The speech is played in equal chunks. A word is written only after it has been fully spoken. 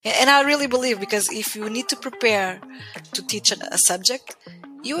And I really believe, because if you need to prepare to teach a subject,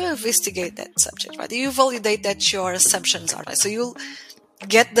 you investigate that subject, right? You validate that your assumptions are right. So you'll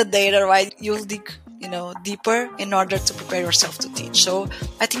get the data right. You'll dig, deeper in order to prepare yourself to teach. So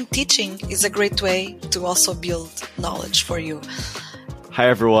I think teaching is a great way to also build knowledge for you. Hi,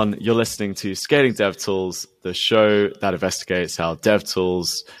 everyone. You're listening to Scaling Dev Tools, the show that investigates how dev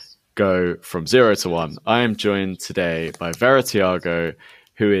tools go from 0 to 1. I am joined today by Vera Tiago,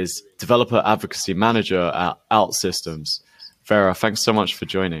 who is Developer Advocacy Manager at OutSystems. Vera, thanks so much for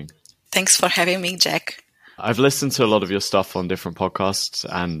joining. Thanks for having me, Jack. I've listened to a lot of your stuff on different podcasts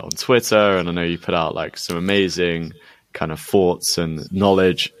and on Twitter, and I know you put out like some amazing kind of thoughts and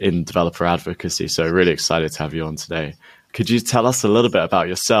knowledge in developer advocacy. So really excited to have you on today. Could you tell us a little bit about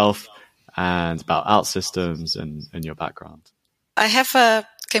yourself and about OutSystems and your background? I have a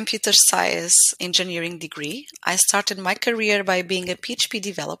computer science engineering degree. I started my career by being a PHP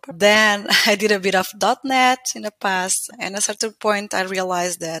developer. Then I did a bit of .NET in the past. And at a certain point, I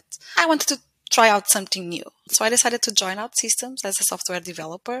realized that I wanted to try out something new. So I decided to join OutSystems as a software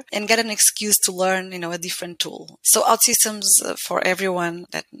developer and get an excuse to learn, a different tool. So OutSystems, for everyone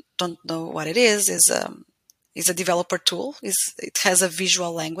that don't know what it is a developer tool. It has a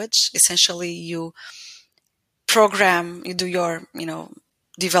visual language. Essentially, you program, you do your,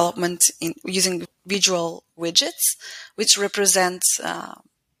 development using visual widgets, which represent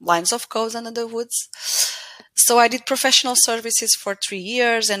lines of code under the hoods. So I did professional services for 3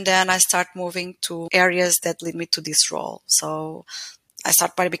 years, and then I started moving to areas that lead me to this role. So I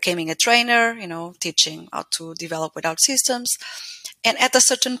started by becoming a trainer, teaching how to develop with OutSystems. And at a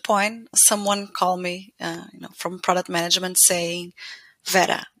certain point, someone called me, from product management saying,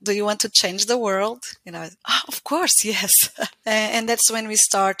 Vera, do you want to change the world? Of course, yes. And that's when we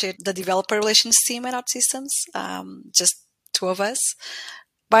started the developer relations team at OutSystems, just two of us.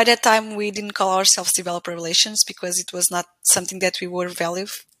 By that time, we didn't call ourselves developer relations because it was not something that we were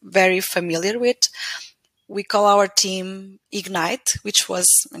very familiar with. We call our team Ignite, which was,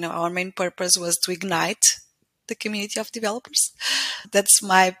 our main purpose was to ignite the community of developers. That's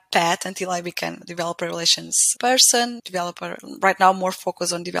my path until I became a developer relations person, developer, right now more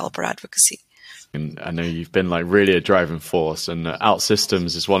focused on developer advocacy. And I know you've been like really a driving force, and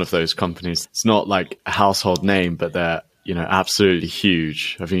OutSystems is one of those companies. It's not like a household name, but they're, absolutely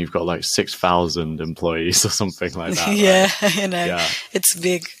huge. I think you've got like 6,000 employees or something like that. Yeah, right? It's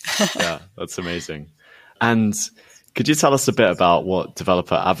big. Yeah, that's amazing. And could you tell us a bit about what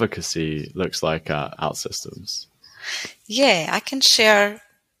developer advocacy looks like at OutSystems? Yeah, I can share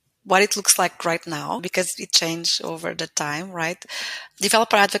what it looks like right now because it changed over the time, right?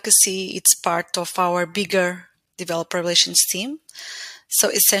 Developer advocacy, it's part of our bigger developer relations team. So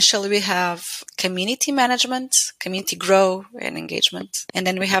essentially we have community management, community grow and engagement. And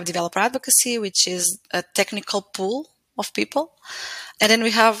then we have developer advocacy, which is a technical pool of people. And then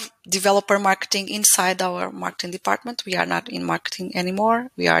we have developer marketing inside our marketing department. We are not in marketing anymore.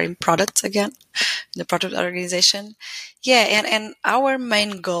 We are in product again, in the product organization. Yeah, and our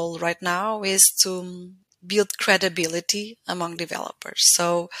main goal right now is to build credibility among developers.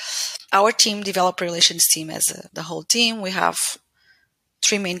 So our team, developer relations team as the whole team, we have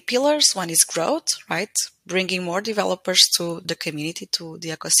 3 main pillars. One is growth, right? Bringing more developers to the community, to the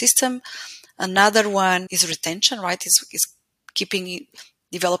ecosystem. Another one is retention, right? Is keeping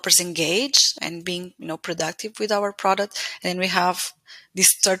developers engaged and being, productive with our product. And then we have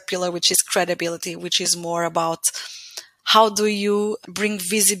this third pillar, which is credibility, which is more about how do you bring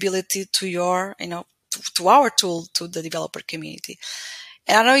visibility to your, to our tool, to the developer community.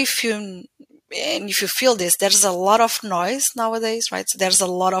 And I don't know if you feel this, there's a lot of noise nowadays, right? So there's a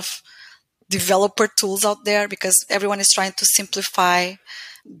lot of developer tools out there because everyone is trying to simplify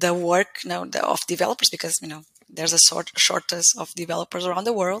the work of developers because, there's a shortage of developers around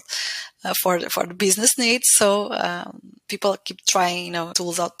the world for the business needs. So people keep trying,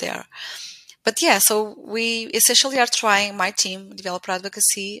 tools out there. But yeah, so we essentially are trying, my team, developer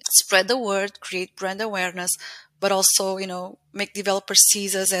advocacy, spread the word, create brand awareness, but also, make developers see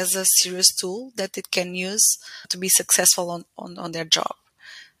us as a serious tool that it can use to be successful on their job.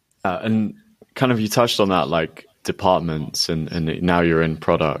 And kind of you touched on that, like departments and now you're in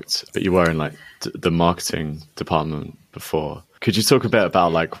product, but you were in like the marketing department before. Could you talk a bit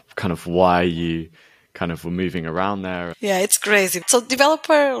about like kind of why you kind of were moving around there? Yeah, it's crazy. So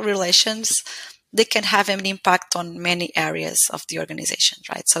developer relations, they can have an impact on many areas of the organization,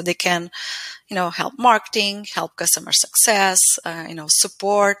 right? So they can, help marketing, help customer success,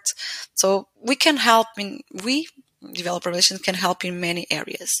 support. So we can help developer relations can help in many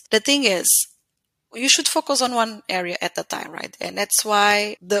areas. The thing is, you should focus on one area at a time, right? And that's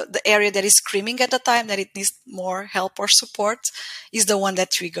why the area that is screaming at the time that it needs more help or support is the one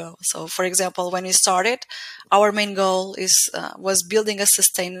that we go. So, for example, when we started, our main goal was building a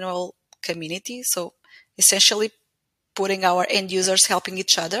sustainable community. So, essentially, putting our end users helping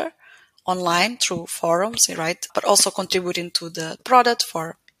each other online through forums, right? But also contributing to the product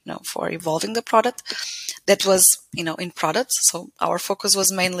for evolving the product. That was, in products. So our focus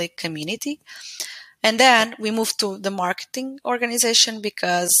was mainly community. And then we moved to the marketing organization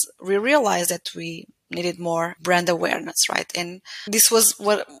because we realized that we needed more brand awareness, right? And this was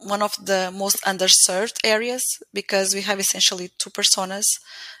one of the most underserved areas because we have essentially two personas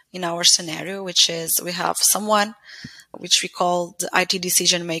in our scenario, which is we have someone which we call the IT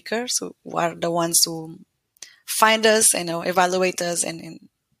decision makers, who are the ones who find us, evaluate us and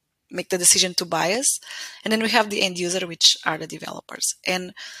make the decision to buy us. And then we have the end user, which are the developers.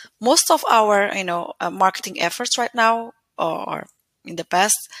 And most of our, marketing efforts right now or in the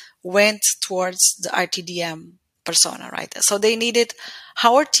past went towards the RTDM persona, right? So they needed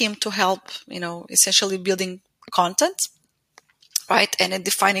our team to help, essentially building content, right? And then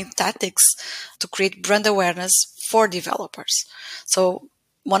defining tactics to create brand awareness for developers. So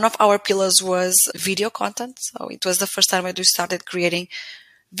one of our pillars was video content. So it was the first time that we started creating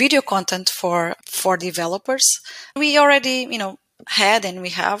video content for developers. We already, had and we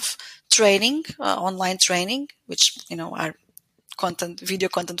have training, online training, which, are video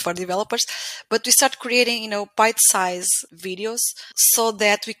content for developers. But we start creating, bite-sized videos so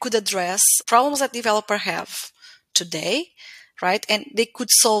that we could address problems that developers have today, right? And they could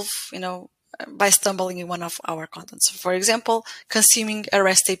solve, by stumbling in one of our contents. For example, consuming a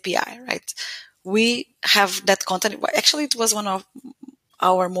REST API, right? We have that content. Actually, it was one of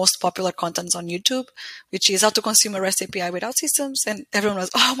our most popular contents on YouTube, which is how to consume a REST API with OutSystems. And everyone was,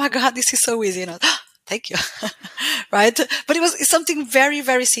 oh my God, this is so easy. Thank you. Right? But it's something very,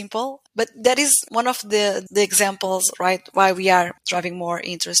 very simple. But that is one of the examples, right? Why we are driving more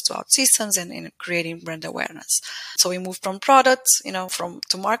interest to OutSystems and in creating brand awareness. So we moved from products,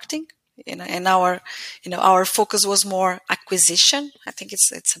 to marketing, and our focus was more acquisition. I think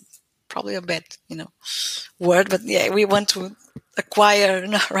it's probably a bad, word, but yeah, we want to acquire,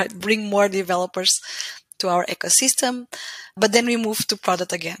 right? Bring more developers to our ecosystem. But then we move to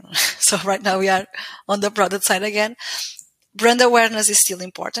product again. So right now we are on the product side again. Brand awareness is still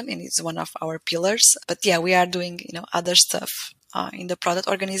important and it's one of our pillars. But yeah, we are doing, other stuff in the product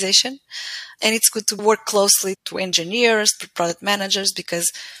organization. And it's good to work closely to engineers, to product managers,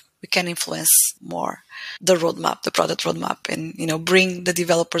 because we can influence more the product roadmap, and, bring the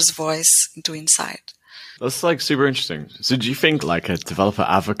developer's voice into inside. That's like super interesting. So do you think like a developer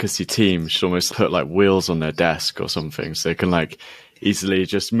advocacy team should almost put like wheels on their desk or something so they can like easily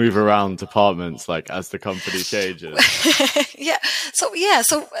just move around departments like as the company changes? Yeah.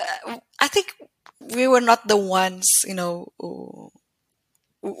 So I think we were not the ones, who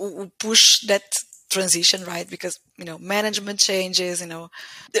push that transition, right? Because, management changes,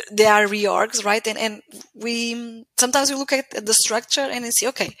 there are reorgs, right? And we sometimes we look at the structure and we see,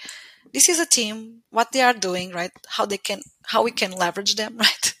 okay, this is a team, what they are doing, right? How we can leverage them,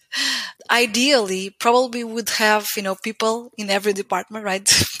 right? Ideally, probably would have, people in every department, right?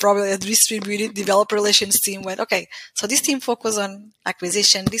 Probably a distributed developer relations team where, okay, so this team focus on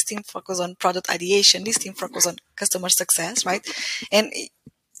acquisition, this team focus on product ideation, this team focus on customer success, right? And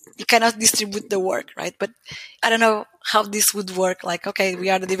you cannot distribute the work, right? But I don't know how this would work. Like, okay, we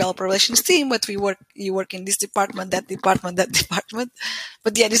are the developer relations team, but you work in this department, that department, that department.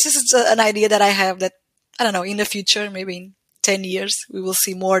 But yeah, this is an idea that I have that, I don't know, in the future, maybe in 10 years, we will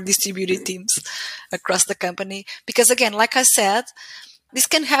see more distributed teams across the company. Because again, like I said, this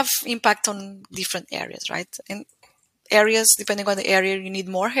can have impact on different areas, right? And areas, depending on the area, you need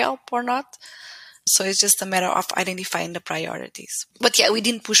more help or not. So it's just a matter of identifying the priorities. But yeah, we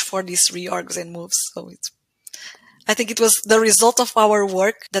didn't push for these reorgs and moves. So I think it was the result of our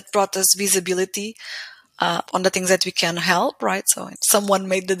work that brought us visibility on the things that we can help, right? So someone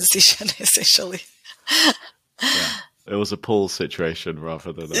made the decision, essentially. Yeah. It was a pull situation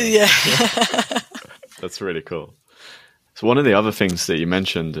rather than yeah. That's really cool. So one of the other things that you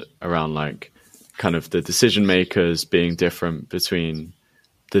mentioned around like kind of the decision makers being different between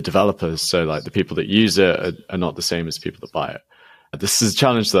the developers, so like the people that use it are not the same as people that buy it. This is a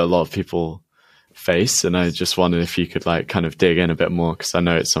challenge that a lot of people face, and I just wondered if you could like kind of dig in a bit more, because I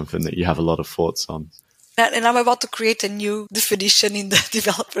know it's something that you have a lot of thoughts on. And I'm about to create a new definition in the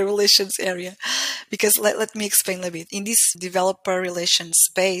developer relations area, because let me explain a bit. In this developer relations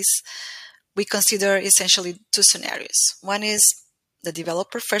space, we consider essentially two scenarios. One is the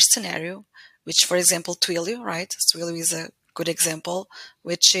developer first scenario, which, for example, Twilio, right? Twilio is a good example,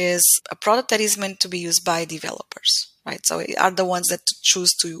 which is a product that is meant to be used by developers, right? So are the ones that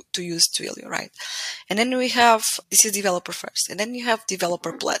choose to use Twilio, right? And then we have, this is developer first, and then you have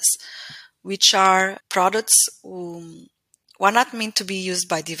developer plus, which are products were not meant to be used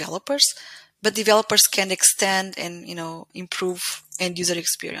by developers, but developers can extend and, improve end user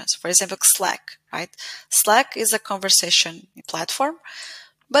experience. For example, Slack, right? Slack is a conversation platform,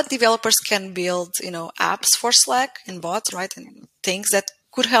 but developers can build, apps for Slack and bots, right? And things that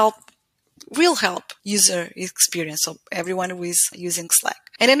will help user experience of everyone who is using Slack.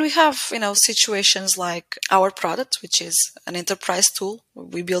 And then we have, situations like our product, which is an enterprise tool.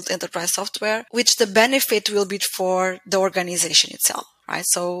 We build enterprise software, which the benefit will be for the organization itself, right?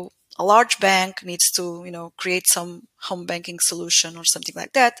 So a large bank needs to, create some home banking solution or something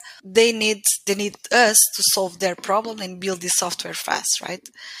like that. They need us to solve their problem and build this software fast, right?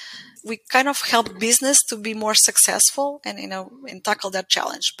 We kind of help business to be more successful and tackle that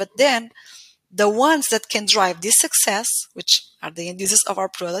challenge. But then the ones that can drive this success, which are the end users of our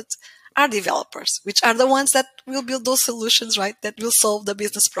product, are developers, which are the ones that will build those solutions, right? That will solve the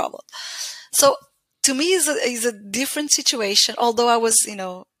business problem. So to me is a different situation. Although I was,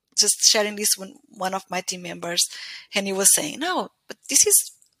 just sharing this with one of my team members, and he was saying, no, but this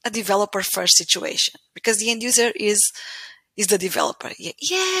is a developer first situation because the end user is the developer.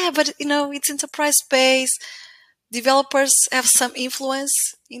 Yeah, but it's enterprise space. Developers have some influence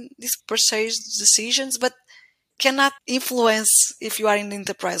in these purchase decisions, but cannot influence if you are in the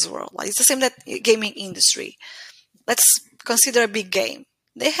enterprise world. Like it's the same that gaming industry. Let's consider a big game.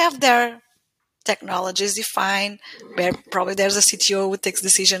 They have their technologies defined, where probably there's a CTO who takes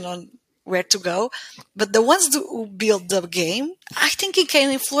decision on where to go. But the ones who build the game, I think it can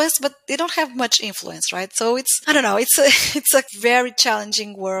influence, but they don't have much influence, right? So I don't know, it's a very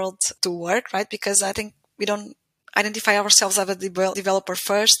challenging world to work, right? Because I think we don't identify ourselves as a developer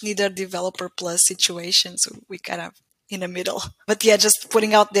first, neither developer plus situation. So we kind of in the middle. But yeah, just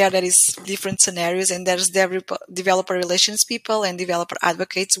putting out there is different scenarios, and there's developer relations people and developer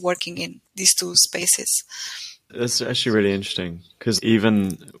advocates working in these two spaces. That's actually really interesting because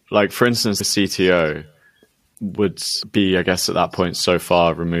even like, for instance, the CTO would be, I guess, at that point so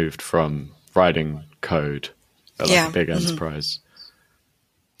far removed from writing code at like a big enterprise.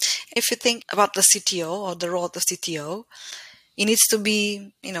 If you think about the CTO or the role of the CTO, it needs to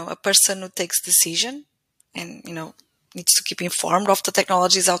be, a person who takes decision and, needs to keep informed of the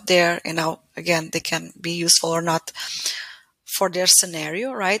technologies out there and how, again, they can be useful or not for their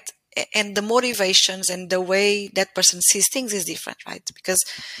scenario, right? And the motivations and the way that person sees things is different, right? Because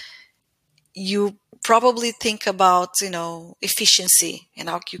you probably think about, efficiency and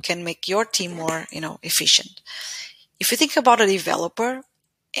how you can make your team more, efficient. If you think about a developer,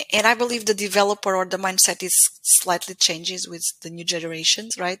 and I believe the developer or the mindset is slightly changes with the new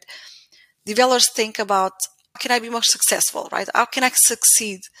generations, right? Developers think about, how can I be more successful, right? How can I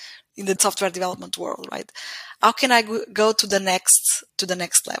succeed in the software development world, right? How can I go to the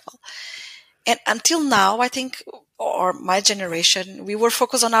next level? And until now, I think, or my generation, we were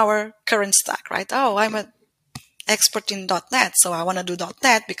focused on our current stack, right? Oh, I'm an expert in .NET, so I want to do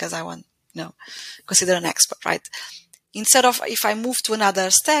 .NET because I want, consider an expert, right? Instead of if I move to another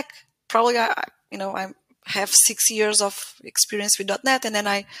stack, probably I have 6 years of experience with .NET, and then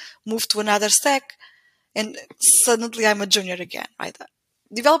I move to another stack, and suddenly I'm a junior again, right?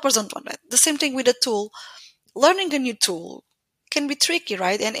 Developers don't want that. The same thing with a tool. Learning a new tool can be tricky,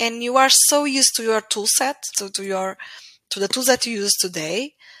 right? And you are so used to your tool set, so to the tools that you use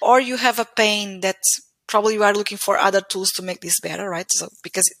today, or you have a pain that probably you are looking for other tools to make this better, right? So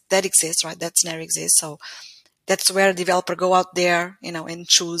because that exists, right? That scenario exists. So that's where a developer go out there, and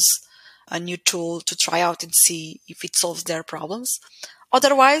choose a new tool to try out and see if it solves their problems.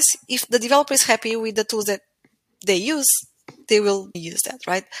 Otherwise, if the developer is happy with the tools that they use, they will use that,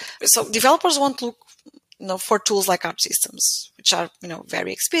 right? So developers won't look, for tools like OutSystems, which are,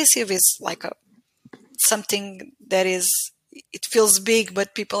 very expensive. It's like something that it feels big,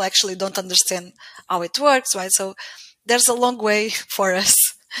 but people actually don't understand how it works, right? So there's a long way for us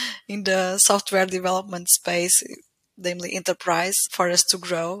in the software development space, namely enterprise, for us to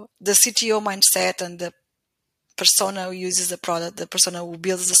grow. The CTO mindset and the persona who uses the product, the persona who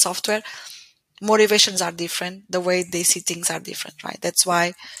builds the software, motivations are different. The way they see things are different, right? That's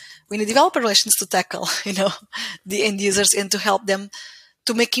why we need developer relations to tackle, the end users and to help them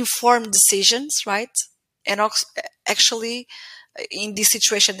to make informed decisions, right? And actually in this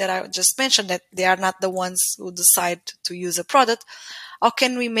situation that I just mentioned, that they are not the ones who decide to use a product, how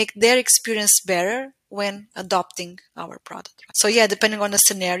can we make their experience better when adopting our product? So yeah, depending on the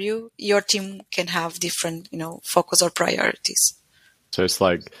scenario, your team can have different, focus or priorities. So it's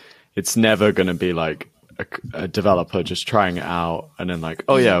like, it's never going to be like a developer just trying it out and then like,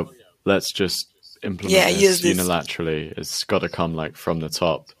 oh yeah, let's just implement this unilaterally. It's got to come like from the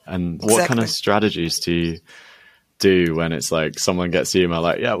top. And what kind of strategies do you do when it's like someone gets the email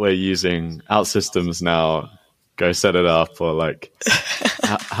like, yeah, we're using OutSystems now, go set it up, or like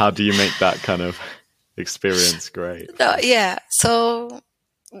how do you make that kind of experience great? Yeah. So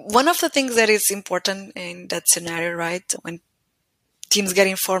one of the things that is important in that scenario, right, when teams get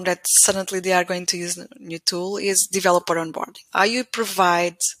informed that suddenly they are going to use a new tool, is developer onboarding. How you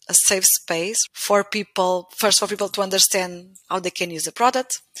provide a safe space for people, first for people to understand how they can use the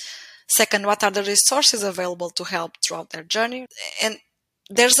product. Second, what are the resources available to help throughout their journey? And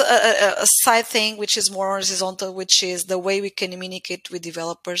there's a side thing which is more horizontal, which is the way we can communicate with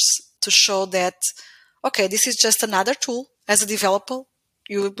developers to show that, okay, this is just another tool. As a developer,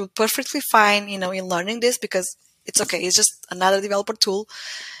 you will be perfectly fine, in learning this, because it's okay. It's just another developer tool.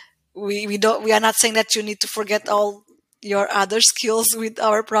 We are not saying that you need to forget all your other skills with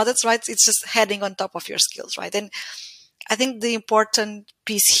our products, right? It's just heading on top of your skills, right? And I think the important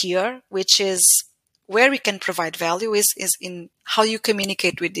piece here, which is where we can provide value, is in how you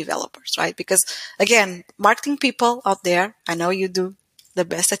communicate with developers, right? Because again, marketing people out there, I know you do the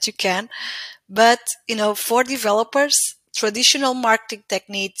best that you can, but for developers, traditional marketing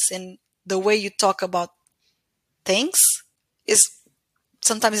techniques and the way you talk about things is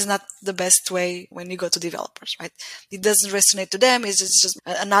sometimes not the best way when you go to developers, right? It doesn't resonate to them. It's just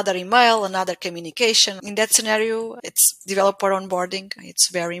another email, another communication. In that scenario, it's developer onboarding. It's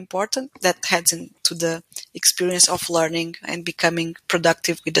very important. That heads into the experience of learning and becoming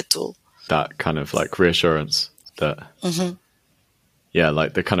productive with the tool. That kind of like reassurance that, yeah,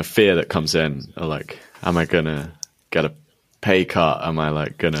 like the kind of fear that comes in, or like, am I going to get a pay cut? Am I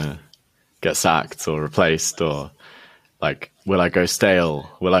like going to get sacked or replaced, or like, will I go stale?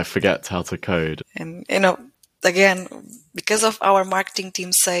 Will I forget how to code? And, again, because of our marketing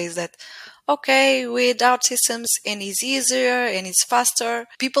team says that, okay, with OutSystems and it's easier and it's faster,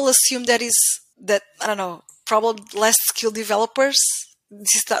 people assume that I don't know, probably less skilled developers.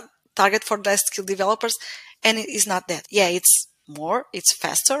 This is the target for less skilled developers. And it is not that. Yeah, it's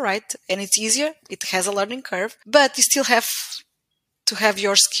faster, right? And it's easier. It has a learning curve, but you still have to have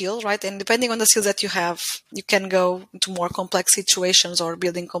your skill, right? And depending on the skills that you have, you can go into more complex situations or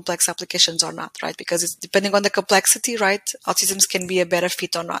building complex applications or not, right? Because it's depending on the complexity, right? OutSystems can be a better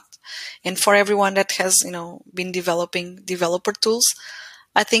fit or not. And for everyone that has, been developing developer tools,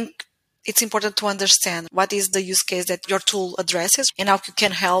 I think it's important to understand what is the use case that your tool addresses and how you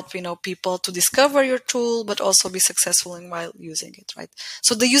can help, people to discover your tool, but also be successful while using it, right?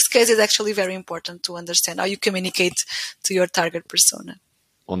 So the use case is actually very important to understand how you communicate to your target persona.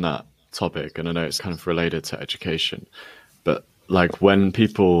 On that topic, and I know it's kind of related to education, but like when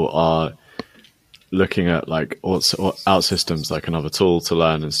people are looking at like OutSystems, like another tool to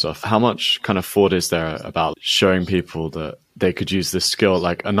learn and stuff, how much kind of thought is there about showing people that they could use this skill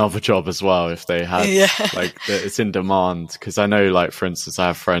like another job as well if they had like it's in demand? Because I know, like, for instance, I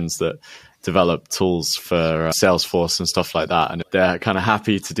have friends that develop tools for Salesforce and stuff like that, and they're kind of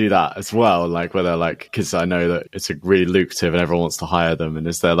happy to do that as well, like where they're like, because I know that it's a really lucrative and everyone wants to hire them. And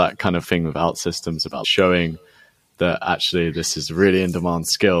is there that kind of thing with OutSystems about showing that actually this is really in demand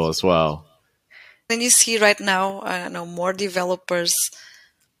skill as well? And you see right now, I know more developers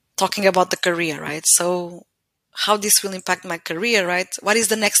talking about the career, right? So how this will impact my career, right? What is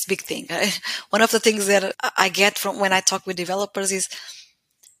the next big thing? One of the things that I get from when I talk with developers is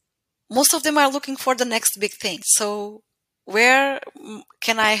most of them are looking for the next big thing. So where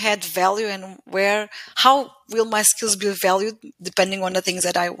can I add value, and how will my skills be valued depending on the things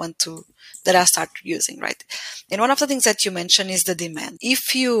that I start using, right? And one of the things that you mentioned is the demand.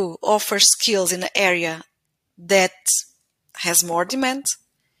 If you offer skills in an area that has more demand,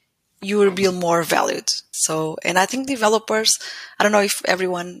 you will be more valued. So, and I think developers, I don't know if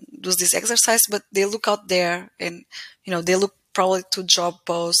everyone does this exercise, but they look out there and, they look probably to job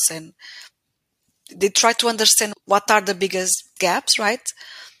posts and they try to understand what are the biggest gaps, right?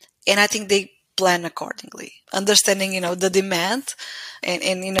 And I think they plan accordingly, understanding, the demand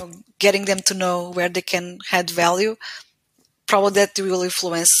and getting them to know where they can add value. Probably that will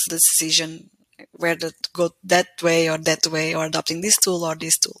influence the decision whether to go that way, or adopting this tool or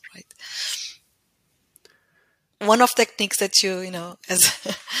this tool, right? One of the techniques that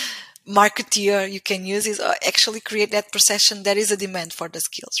as marketeer you can use is actually create that perception there is a demand for the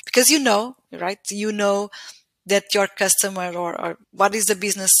skills, because right? You know that your customer or what is the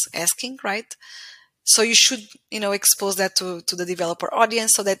business asking, right? So you should, expose that to the developer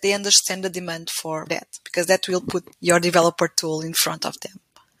audience so that they understand the demand for that, because that will put your developer tool in front of them.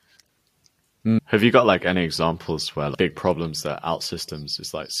 Have you got like any examples where like, big problems that OutSystems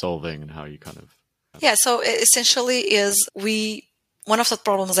is like solving and how you kind of... Yeah, so essentially one of the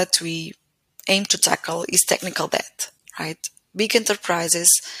problems that we aim to tackle is technical debt, right? Big enterprises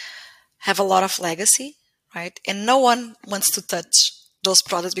have a lot of legacy, right? And no one wants to touch those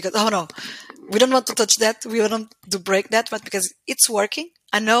products because, oh no, we don't want to touch that. We want to break that, but because it's working.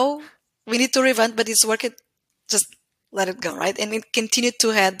 I know we need to revamp, but it's working. Just let it go, right? And it continued to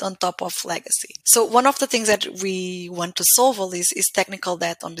head on top of legacy. So one of the things that we want to solve all is technical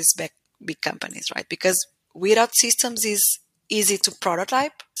debt on these big companies, right? Because without systems is easy to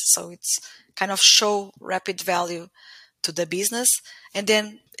prototype. So it's kind of show rapid value to the business and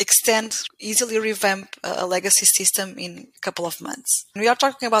then easily revamp a legacy system in a couple of months. We are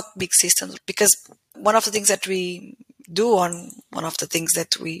talking about big systems because one of the things that we do one of the things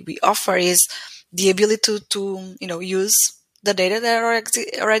that we offer is the ability to use the data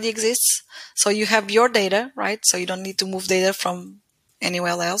that already exists. So you have your data, right? So you don't need to move data from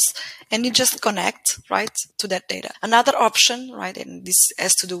anywhere else, and you just connect, right, to that data. Another option, right, and this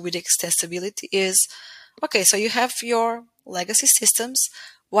has to do with extensibility, is okay, so you have your legacy systems.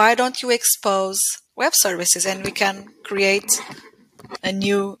 Why don't you expose web services and we can create a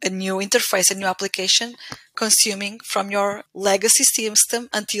new interface, a new application consuming from your legacy system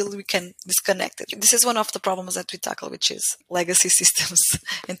until we can disconnect it. This is one of the problems that we tackle, which is legacy systems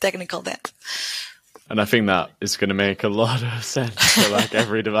and technical debt. And I think that is going to make a lot of sense for like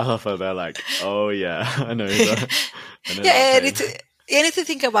every developer. They're like, oh yeah, I know that. And if you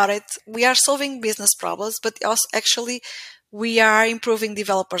think about it, we are solving business problems, but also actually we are improving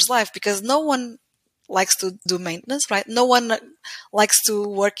developers' life because no one likes to do maintenance, right? No one likes to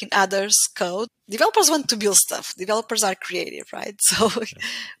work in others' code. Developers want to build stuff. Developers are creative, right? So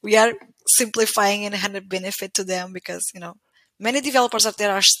we are simplifying and having a benefit to them because, many developers out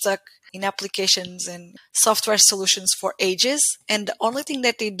there are stuck in applications and software solutions for ages. And the only thing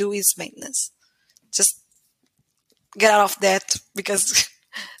that they do is maintenance. Just get out of that because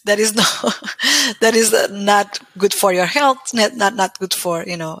that is not good for your health, not good for,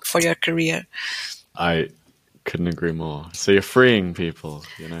 for your career. I couldn't agree more. So you're freeing people,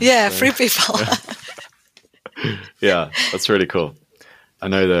 Yeah, so, free people. Yeah, that's really cool. I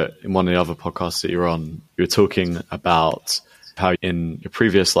know that in one of the other podcasts that you're on, you were talking about how in your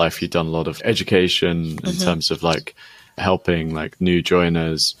previous life you've done a lot of education in terms of like helping like new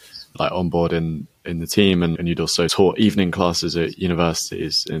joiners like onboard in the team, and you'd also taught evening classes at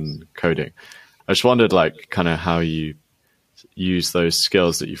universities in coding. I just wondered like kind of how you use those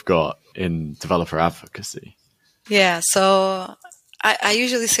skills that you've got in developer advocacy. Yeah, so I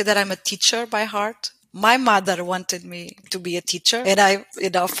usually say that I'm a teacher by heart. My mother wanted me to be a teacher, and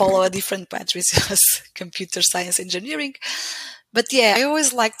I follow a different path, which was computer science engineering. But yeah, I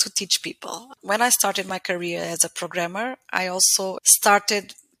always like to teach people. When I started my career as a programmer, I also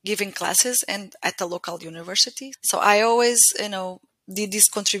started giving classes and at the local university. So I always, did these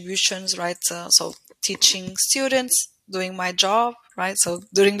contributions, right? So teaching students, doing my job, right? So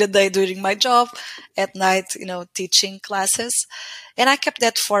during the day, doing my job, at night, teaching classes. And I kept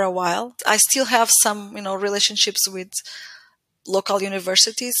that for a while. I still have some, relationships with local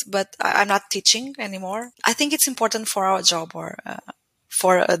universities, but I'm not teaching anymore. I think it's important for our job or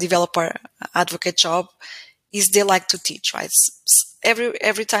for a developer advocate job is they like to teach, right?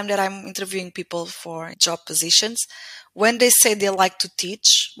 Every time that I'm interviewing people for job positions, when they say they like to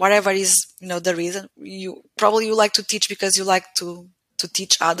teach, whatever is, the reason, you like to teach because you like to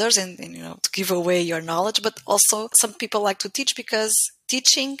teach others and to give away your knowledge. But also some people like to teach because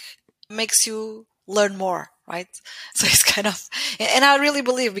teaching makes you learn more, right? So it's kind of, and I really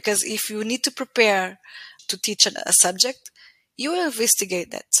believe because if you need to prepare to teach a subject, you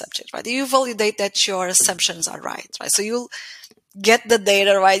investigate that subject, right? You validate that your assumptions are right? So you'll get the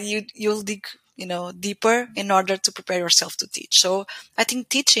data, right? You'll dig, deeper in order to prepare yourself to teach. So I think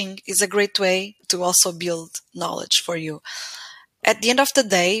teaching is a great way to also build knowledge for you. At the end of the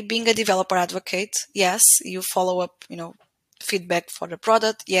day, being a developer advocate, yes, you follow up, feedback for the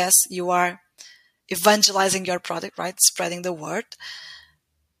product. Yes, you are evangelizing your product, right? Spreading the word.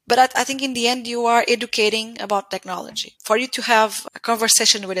 But I think in the end, you are educating about technology. For you to have a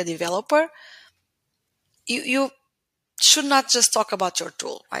conversation with a developer, you should not just talk about your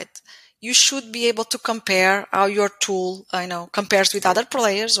tool, right? you should be able to compare how your tool, compares with other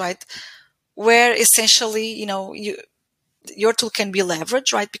players, right? Where essentially, your tool can be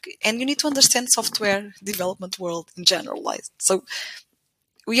leveraged, right? And you need to understand software development world in general. So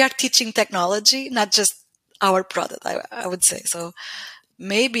we are teaching technology, not just our product, I would say. So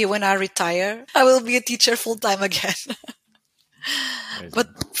maybe when I retire, I will be a teacher full time again.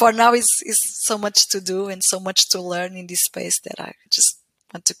 But for now, it's so much to do and so much to learn in this space that I just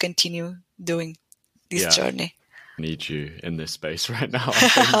want to continue doing this journey. Need you in this space right now.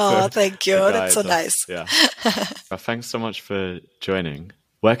 Oh, thank you. That's so nice. Yeah. Thanks so much for joining.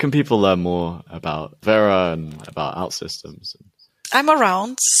 Where can people learn more about Vera and about OutSystems? I'm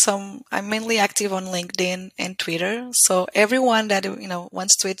around. I'm mainly active on LinkedIn and Twitter. So everyone that,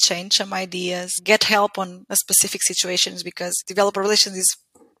 wants to exchange some ideas, get help on specific situations, because developer relations is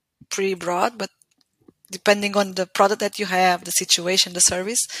pretty broad, but depending on the product that you have, the situation, the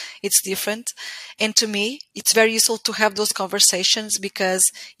service, it's different. And to me, it's very useful to have those conversations because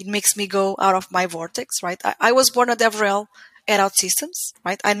it makes me go out of my vortex, right? I was born a DevRel at OutSystems,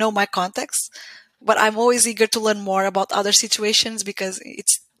 right? I know my context, but I'm always eager to learn more about other situations because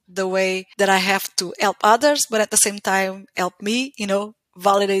it's the way that I have to help others, but at the same time, help me,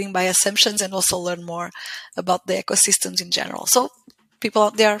 validating my assumptions and also learn more about the ecosystems in general. So people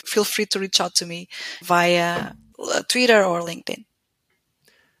out there, feel free to reach out to me via Twitter or LinkedIn.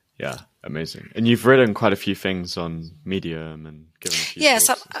 Yeah, amazing. And you've written quite a few things on Medium and given a few Yes,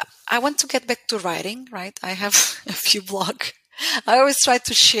 talks. I want to get back to writing, right? I have a few blogs. I always try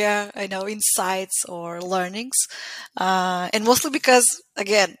to share, insights or learnings. And mostly because,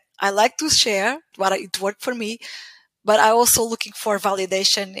 again, I like to share what it worked for me, but I'm also looking for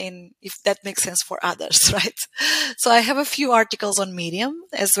validation in if that makes sense for others, right? So I have a few articles on Medium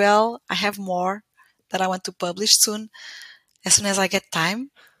as well. I have more that I want to publish soon, as soon as I get time.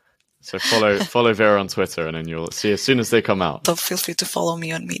 So follow Vera on Twitter, and then you'll see as soon as they come out. So feel free to follow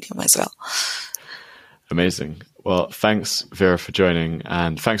me on Medium as well. Amazing. Well, thanks, Vera, for joining,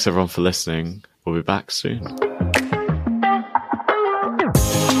 and thanks everyone for listening. We'll be back soon.